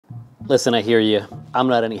Listen, I hear you. I'm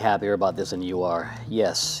not any happier about this than you are.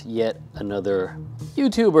 Yes, yet another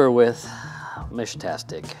YouTuber with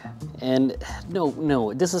Meshtastic. And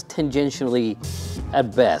no, this is tangentially,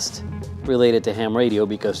 at best, related to ham radio,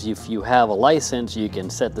 because if you have a license, you can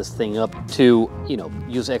set this thing up to, you know,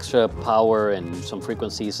 use extra power and some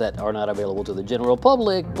frequencies that are not available to the general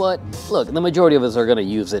public. But look, the majority of us are going to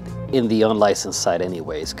use it in the unlicensed side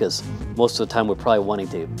anyways, because most of the time we're probably wanting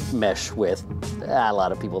to mesh with a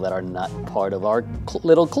lot of people that are not part of our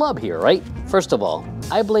little club here, right? First of all,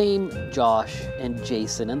 I blame Josh and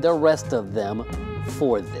Jason and the rest of them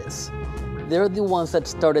for this. They're the ones that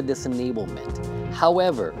started this enablement.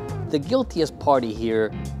 However, the guiltiest party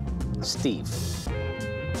here, Steve.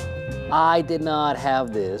 I did not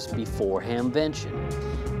have this before Hamvention.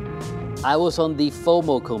 I was on the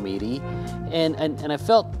FOMO committee, and I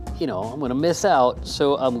felt, you know, I'm gonna miss out,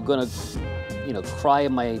 so I'm gonna, you know, cry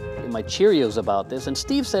in my Cheerios about this. And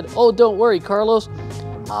Steve said, "Oh, don't worry, Carlos.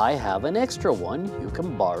 I have an extra one you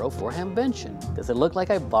can borrow for Hamvention." Does it look like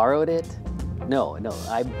I borrowed it? No,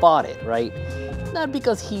 I bought it, right? Not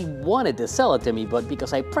because he wanted to sell it to me, but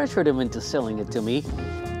because I pressured him into selling it to me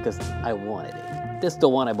because I wanted it. This is the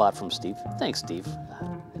one I bought from Steve. Thanks, Steve.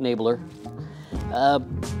 Enabler.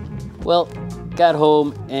 Well, got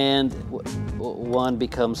home and 1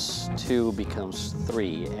 becomes 2 becomes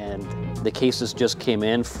 3, and the cases just came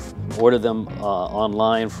in. Ordered them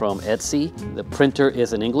online from Etsy. The printer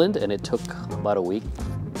is in England, and it took about a week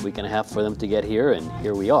and a half for them to get here, and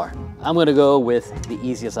here we are. I'm gonna go with the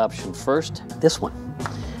easiest option first, this one.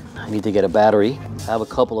 I need to get a battery. I have a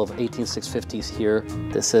couple of 18650s here.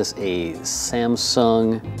 This is a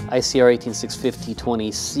Samsung ICR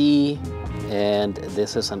 18650-20C, and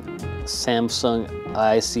this is a Samsung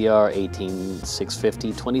ICR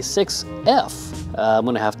 18650-26F. I'm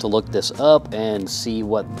gonna have to look this up and see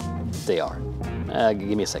what they are.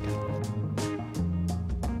 Give me a second.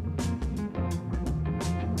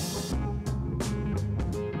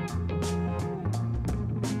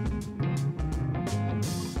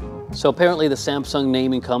 So apparently the Samsung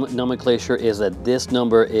naming nomenclature is that this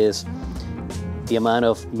number is the amount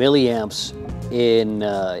of milliamps in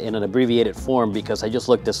an abbreviated form, because I just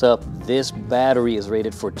looked this up. This battery is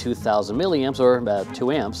rated for 2000 milliamps, or about 2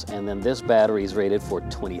 amps, and then this battery is rated for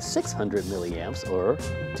 2600 milliamps, or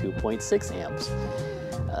 2.6 amps.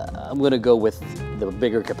 I'm gonna go with the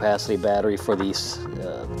bigger capacity battery for these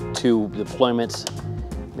 2 deployments,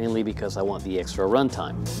 mainly because I want the extra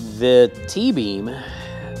runtime. The T-Beam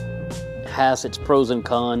has its pros and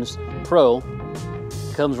cons. Pro,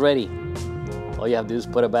 comes ready. All you have to do is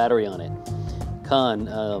put a battery on it. Con,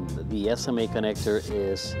 the SMA connector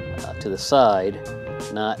is to the side,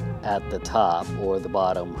 not at the top or the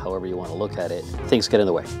bottom, however you want to look at it. Things get in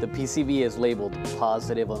the way. The PCB is labeled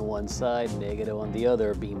positive on one side, negative on the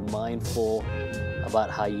other. Be mindful about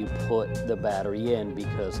how you put the battery in,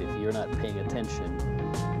 because if you're not paying attention,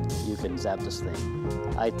 you can zap this thing.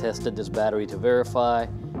 I tested this battery to verify.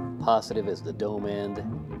 Positive is the dome end,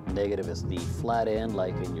 negative is the flat end,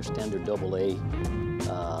 like in your standard AA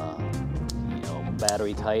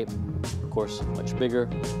battery type. Of course, much bigger.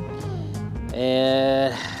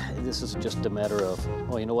 And this is just a matter of,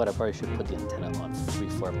 oh, you know what? I probably should put the antenna on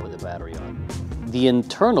before I put the battery on. The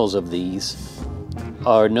internals of these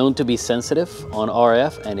are known to be sensitive on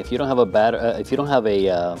RF, and if you don't have an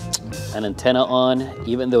antenna on,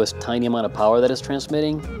 even though it's a tiny amount of power that it's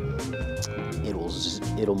transmitting,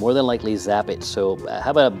 it'll more than likely zap it. So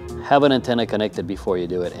have an antenna connected before you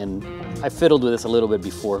do it. And I fiddled with this a little bit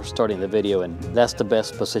before starting the video, and that's the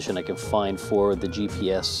best position I can find for the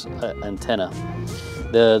GPS antenna.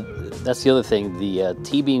 That's the other thing. The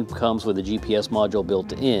T-Beam comes with a GPS module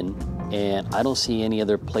built in, and I don't see any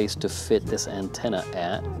other place to fit this antenna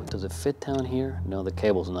at. Does it fit down here? No, the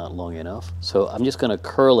cable's not long enough. So I'm just gonna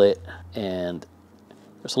curl it, and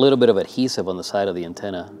there's a little bit of adhesive on the side of the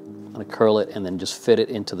antenna. I'm gonna curl it and then just fit it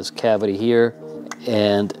into this cavity here.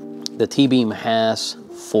 And the T-Beam has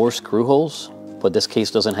 4 screw holes, but this case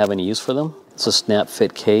doesn't have any use for them. It's a snap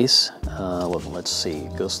fit case. Well, let's see,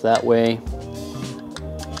 it goes that way.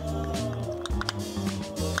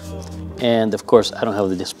 And of course, I don't have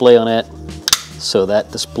the display on it, so that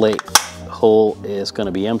display hole is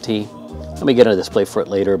gonna be empty. Let me get a display for it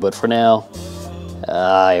later, but for now,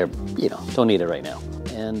 I don't need it right now.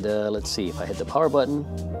 And let's see, if I hit the power button,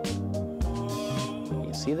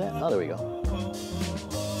 you see that? Oh, there we go.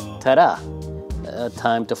 Ta-da!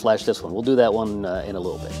 Time to flash this one. We'll do that one in a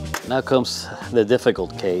little bit. Now comes the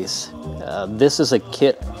difficult case. This is a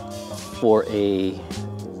kit for a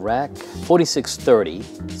rack 4630.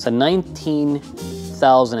 It's a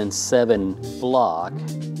 19,007 block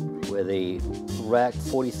with a rack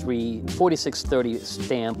 4630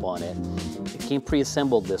 stamp on it. It came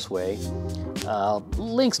pre-assembled this way.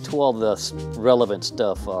 Links to all the relevant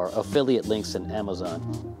stuff are affiliate links in Amazon.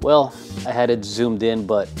 Well, I had it zoomed in,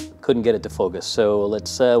 but couldn't get it to focus. So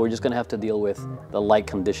we're just gonna have to deal with the light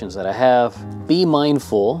conditions that I have. Be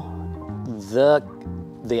mindful, the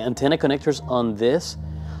antenna connectors on this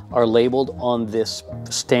are labeled on this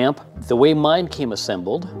stamp. The way mine came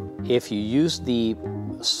assembled, if you use the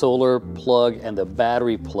solar plug and the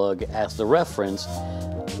battery plug as the reference,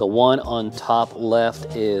 the one on top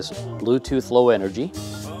left is Bluetooth low energy,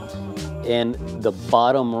 and the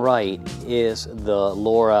bottom right is the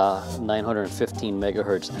LoRa 915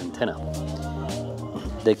 megahertz antenna.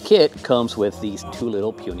 The kit comes with these two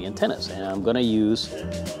little puny antennas, and I'm gonna use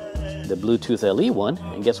the Bluetooth LE one,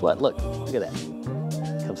 and guess what? Look at that.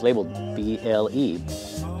 It comes labeled BLE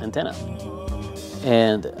antenna.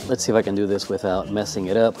 And let's see if I can do this without messing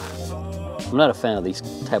it up. I'm not a fan of these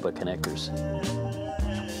type of connectors.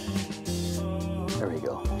 There we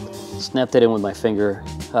go. Snapped it in with my finger.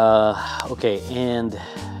 Okay, and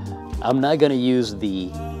I'm not gonna use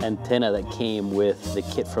the antenna that came with the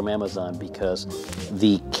kit from Amazon because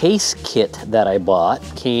the case kit that I bought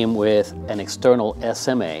came with an external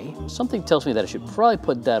SMA. Something tells me that I should probably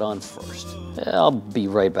put that on first. I'll be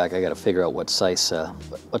right back. I gotta figure out what size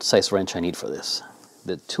wrench I need for this.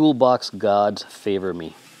 The toolbox gods favor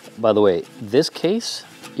me. By the way, this case,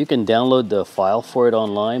 you can download the file for it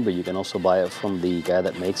online, but you can also buy it from the guy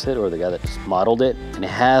that makes it or the guy that modeled it. And it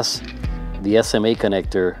has the SMA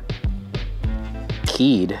connector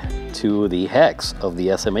keyed to the hex of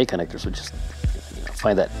the SMA connector, so just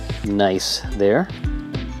find that nice there.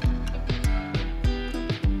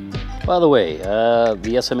 By the way,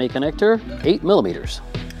 the SMA connector, 8 millimeters.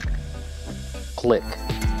 Click.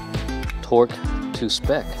 Torque to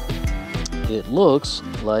spec. It looks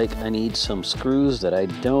like I need some screws that I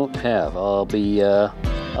don't have. I'll be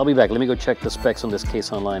back. Let me go check the specs on this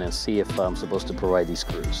case online and see if I'm supposed to provide these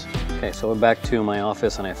screws. Okay, so I'm back to my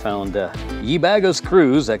office and I found ye bag of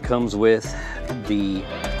screws that comes with the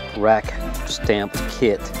rack stamp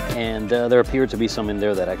kit, and there appear to be some in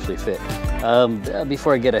there that actually fit.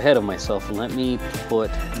 Before I get ahead of myself, let me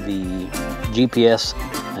put the GPS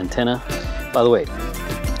antenna. By the way,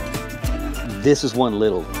 this is one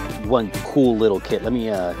cool little kit. Let me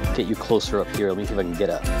get you closer up here. Let me see if I can get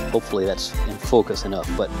up. Hopefully that's in focus enough.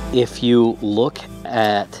 But if you look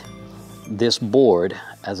at this board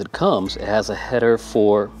as it comes, it has a header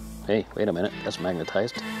for, hey, wait a minute, that's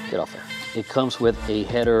magnetized. Get off there. It comes with a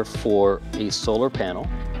header for a solar panel,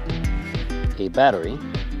 a battery,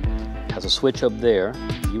 has a switch up there,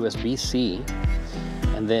 USB-C,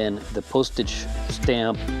 and then the postage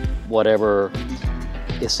stamp, whatever,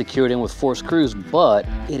 is secured in with 4 screws, but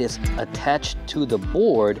it is attached to the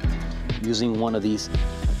board using one of these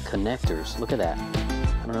connectors. Look at that.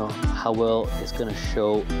 I don't know how well it's gonna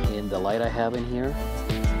show in the light I have in here.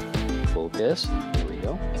 Focus, there we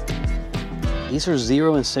go. These are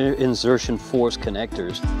zero insertion force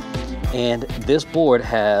connectors, and this board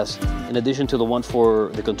has, in addition to the one for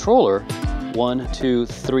the controller, 1, 2,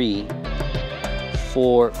 3,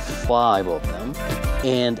 4, 5 of them,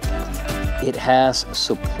 and it has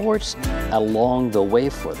supports along the way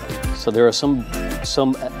for them. So there are some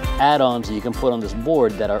add-ons that you can put on this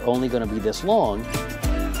board that are only going to be this long,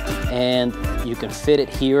 and you can fit it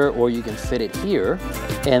here or you can fit it here.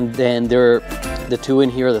 And then the two in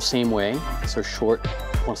here are the same way. These are short.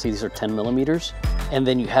 I want to see, these are 10 millimeters. And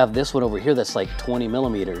then you have this one over here that's like 20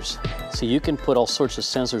 millimeters. So you can put all sorts of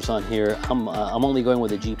sensors on here. I'm only going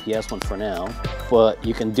with a GPS one for now, but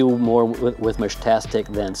you can do more with Meshtastic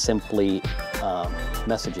than simply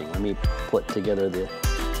messaging. Let me put together the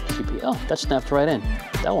GPS. Oh, that snapped right in.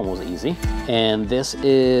 That one was easy. And this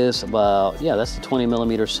is about, yeah, that's the 20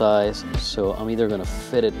 millimeter size. So I'm either gonna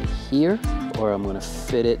fit it here or I'm gonna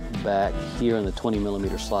fit it back here in the 20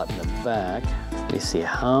 millimeter slot in the back. Let me see,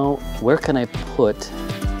 where can I put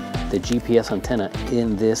the GPS antenna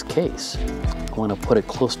in this case? I want to put it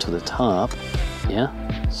close to the top. Yeah,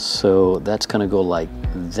 so that's going to go like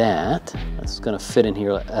that. That's going to fit in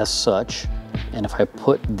here as such. And if I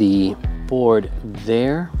put the board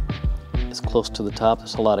there, it's close to the top.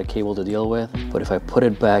 There's a lot of cable to deal with. But if I put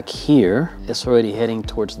it back here, it's already heading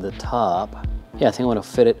towards the top. Yeah, I think I'm going to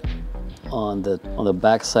fit it on the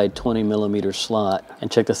backside 20 millimeter slot.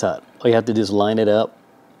 And check this out. All you have to do is line it up.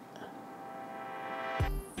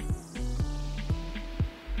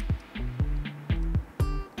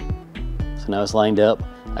 So now it's lined up.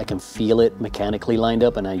 I can feel it mechanically lined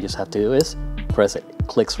up, and I just have to do is press it. It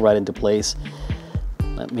clicks right into place.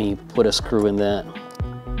 Let me put a screw in that.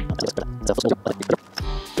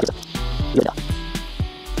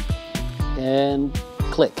 and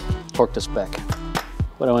click, torque to spec.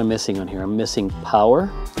 What am I missing on here? I'm missing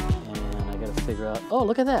power, and I gotta figure out, oh,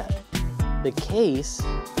 look at that. The case,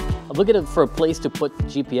 I'm looking for a place to put the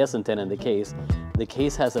GPS antenna in the case. The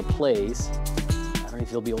case has a place, I don't know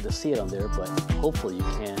if you'll be able to see it on there, but hopefully you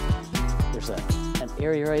can. There's an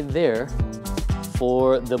area right there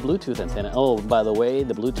for the Bluetooth antenna. Oh, by the way,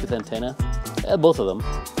 the Bluetooth antenna, both of them.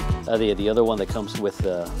 The other one that comes with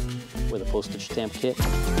a postage stamp kit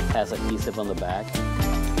has adhesive on the back,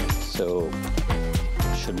 so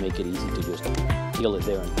it should make it easy to just peel it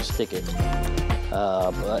there and stick it.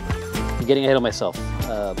 But I'm getting ahead of myself.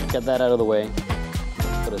 Get that out of the way,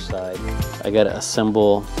 put aside. I gotta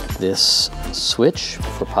assemble this switch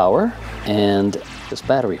for power and this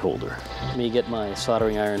battery holder. Let me get my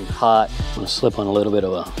soldering iron hot. I'm gonna slip on a little bit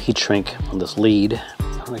of a heat shrink on this lead.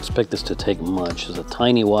 I don't expect this to take much. It's a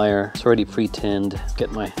tiny wire. It's already pre-tinned.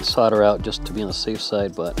 Get my solder out just to be on the safe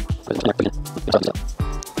side, but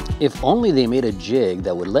if only they made a jig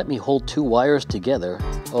that would let me hold two wires together.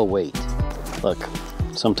 Oh wait, look,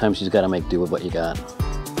 sometimes you just gotta make do with what you got.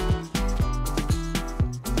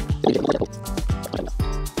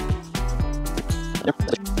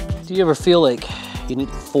 Do you ever feel like you need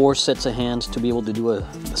 4 sets of hands to be able to do a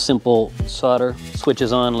simple solder? Switch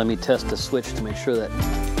is on. Let me test the switch to make sure that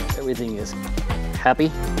everything is happy.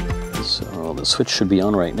 So the switch should be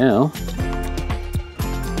on right now.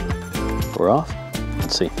 We're off.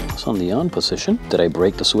 Let's see. It's on the on position. Did I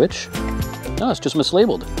break the switch? No, it's just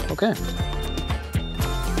mislabeled. Okay.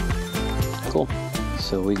 Cool.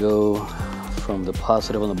 So we go from the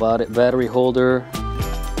positive on the battery holder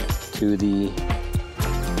to the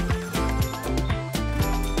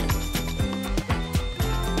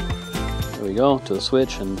go to the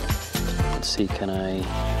switch, and let's see, can I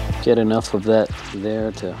get enough of that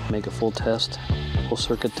there to make a full test, full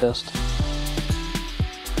circuit test?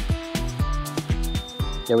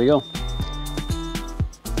 There we go.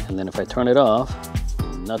 And then if I turn it off,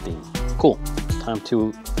 nothing. Cool. Time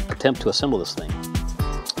to attempt to assemble this thing.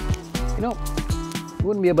 You know, it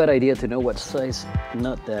wouldn't be a bad idea to know what size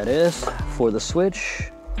nut that is for the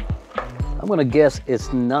switch. I'm gonna guess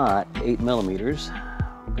it's not 8 millimeters.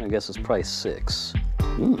 I guess it's probably 6.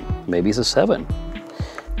 Maybe it's a 7.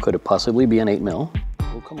 Could it possibly be an 8 mil?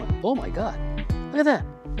 Oh, come on. Oh my God. Look at that.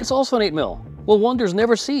 It's also an 8 mil. Well, wonders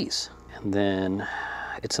never cease. And then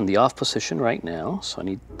it's in the off position right now. So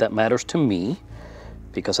that matters to me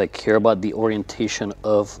because I care about the orientation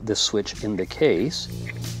of the switch in the case.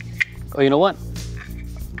 Oh, you know what?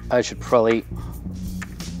 I should probably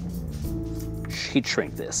heat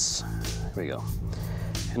shrink this. There we go.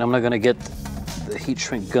 And I'm not gonna get the heat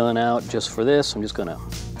shrink gun out just for this. I'm just gonna,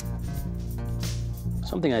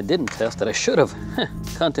 something I didn't test that I should have.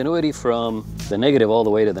 Continuity from the negative all the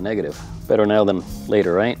way to the negative. Better now than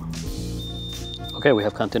later, right? Okay, we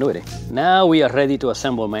have continuity. Now we are ready to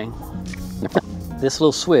assemble, man. This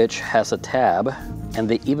little switch has a tab, and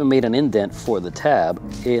they even made an indent for the tab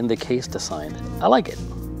in the case design. I like it.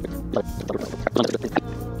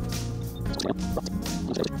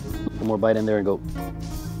 One more bite in there and go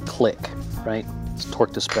click. Right? It's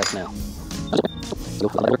torque to spec now.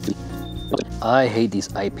 I hate these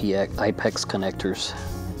IPX connectors.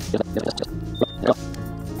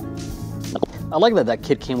 I like that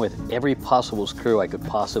kit came with every possible screw I could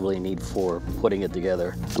possibly need for putting it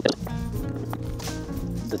together.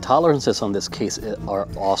 The tolerances on this case are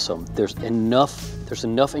awesome. There's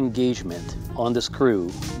enough engagement on the screw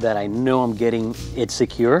that I know I'm getting it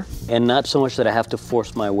secure, and not so much that I have to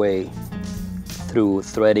force my way through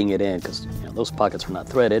threading it in, because those pockets are not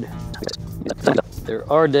threaded. There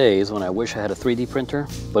are days when I wish I had a 3D printer,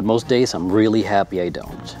 but most days I'm really happy I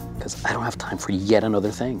don't, because I don't have time for yet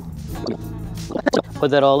another thing.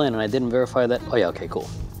 Put that all in, and I didn't verify that. Oh yeah, okay, cool.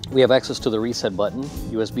 We have access to the reset button,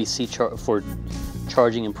 USB-C for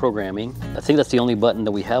charging and programming. I think that's the only button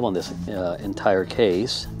that we have on this entire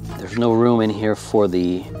case. There's no room in here for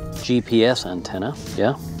the GPS antenna.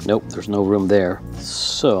 Yeah, nope, there's no room there.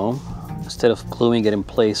 So instead of gluing it in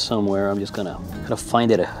place somewhere, I'm just gonna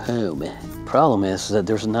find it a home. Problem is that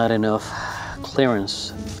there's not enough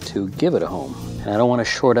clearance to give it a home. And I don't want to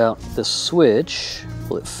short out the switch.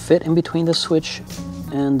 Will it fit in between the switch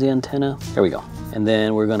and the antenna? There we go. And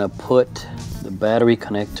then we're gonna put the battery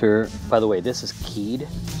connector. By the way, this is keyed,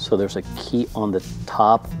 so there's a key on the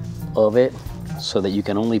top of it so that you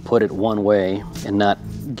can only put it one way and not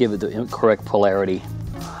give it the incorrect polarity.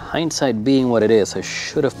 Hindsight being what it is, I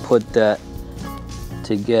should have put that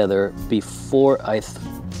together before I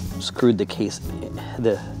screwed the case,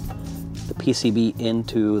 the PCB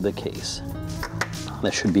into the case.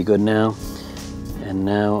 That should be good now. And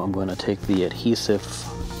now I'm going to take the adhesive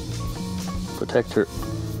protector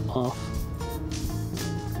off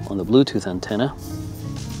on the Bluetooth antenna.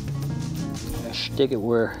 I stick it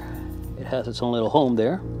where it has its own little home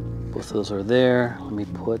there. Both of those are there. Let me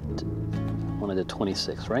put one of the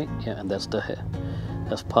 26, right? Yeah, and that's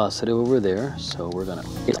that's positive over there. So we're gonna,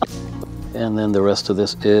 and then the rest of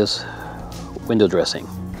this is window dressing.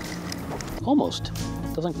 Almost.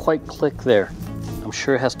 Doesn't quite click there. I'm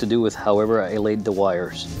sure it has to do with however I laid the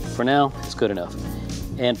wires. For now, it's good enough.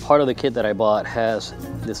 And part of the kit that I bought has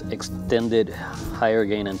this extended higher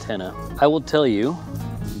gain antenna. I will tell you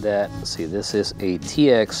that, see, this is a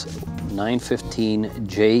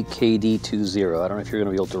TX915JKD20. I don't know if you're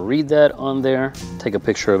gonna be able to read that on there. Take a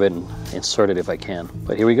picture of it and insert it if I can.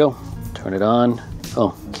 But here we go. Turn it on.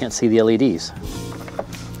 Oh, can't see the LEDs.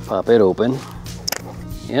 Pop it open.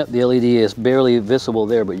 Yep, the LED is barely visible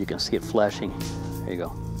there, but you can see it flashing. There you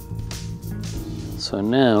go. So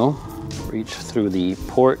now, reach through the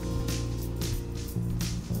port.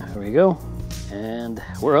 There we go. And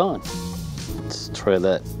we're on. Let's try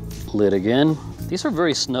that lid again. These are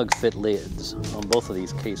very snug fit lids on both of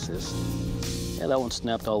these cases. Yeah, that one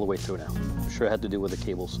snapped all the way through now. I'm sure it had to do with the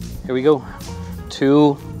cables. Here we go.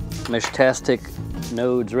 2 Meshtastic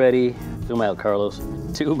nodes ready. Zoom out, Carlos.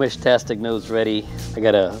 2 Meshtastic nodes ready. I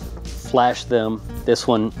gotta flash them. This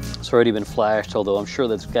one has already been flashed, although I'm sure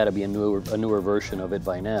there's gotta be a newer version of it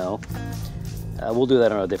by now. We'll do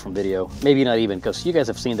that on a different video. Maybe not even, because you guys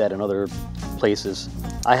have seen that in other places.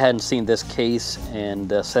 I hadn't seen this case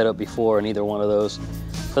and setup before in either one of those.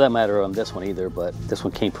 For that matter, on this one either, but this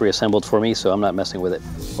one came pre-assembled for me, so I'm not messing with it.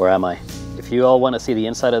 Or am I? If you all want to see the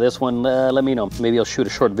inside of this one, let me know. Maybe I'll shoot a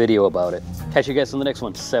short video about it. Catch you guys in the next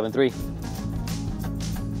one. 7-3.